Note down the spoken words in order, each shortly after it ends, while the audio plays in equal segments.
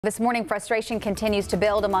This morning, frustration continues to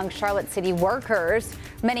build among Charlotte City workers,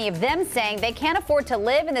 many of them saying they can't afford to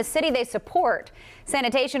live in the city they support.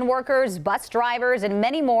 Sanitation workers, bus drivers, and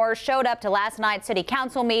many more showed up to last night's city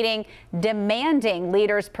council meeting demanding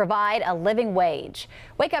leaders provide a living wage.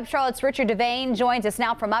 Wake Up Charlotte's Richard Devane joins us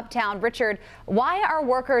now from Uptown. Richard, why are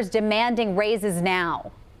workers demanding raises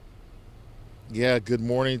now? Yeah, good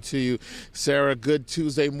morning to you, Sarah. Good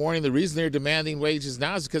Tuesday morning. The reason they're demanding wages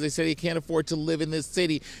now is because they say they can't afford to live in this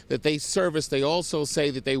city that they service. They also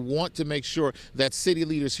say that they want to make sure that city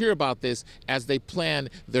leaders hear about this as they plan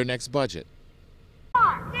their next budget.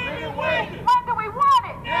 When do we want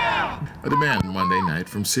it? Now! A demand Monday night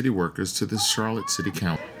from city workers to the Charlotte City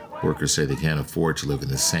Council. Workers say they can't afford to live in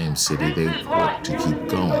the same city they work to keep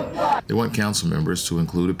going. They want council members to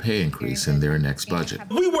include a pay increase in their next budget.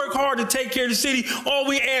 We work hard to take care of the city. All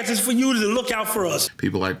we ask is for you to look out for us.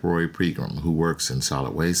 People like Roy Pegram, who works in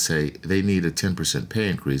solid waste, say they need a 10% pay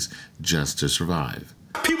increase just to survive.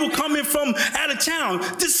 People coming from out of town.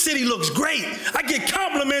 This city looks great. I get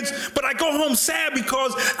compliments, but I go home sad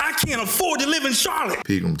because I can't afford to live in Charlotte.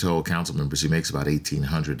 Pegram told council members he makes about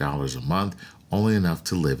 $1,800 a month, only enough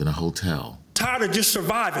to live in a hotel. Tired of just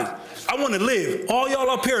surviving. I want to live. All y'all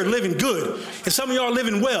up here are living good, and some of y'all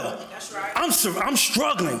living well. That's right. I'm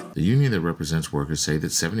struggling. The union that represents workers say that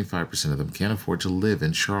 75% of them can't afford to live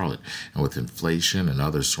in Charlotte. And with inflation and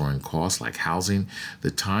other soaring costs like housing,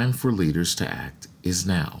 the time for leaders to act is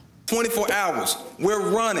now. 24 hours.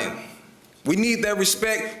 We're running. We need that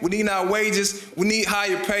respect. We need our wages. We need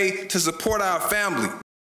higher pay to support our family.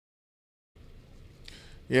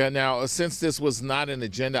 Yeah, now, since this was not an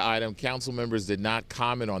agenda item, council members did not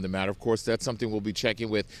comment on the matter. Of course, that's something we'll be checking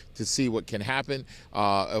with to see what can happen.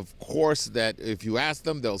 Of course, that if you ask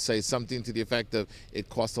them, they'll say something to the effect of it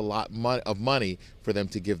costs a lot of money for them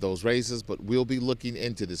to give those raises, but we'll be looking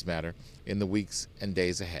into this matter in the weeks and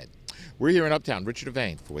days ahead. We're here in Uptown. Richard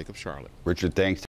Devane for Wake Up Charlotte. Richard, thanks.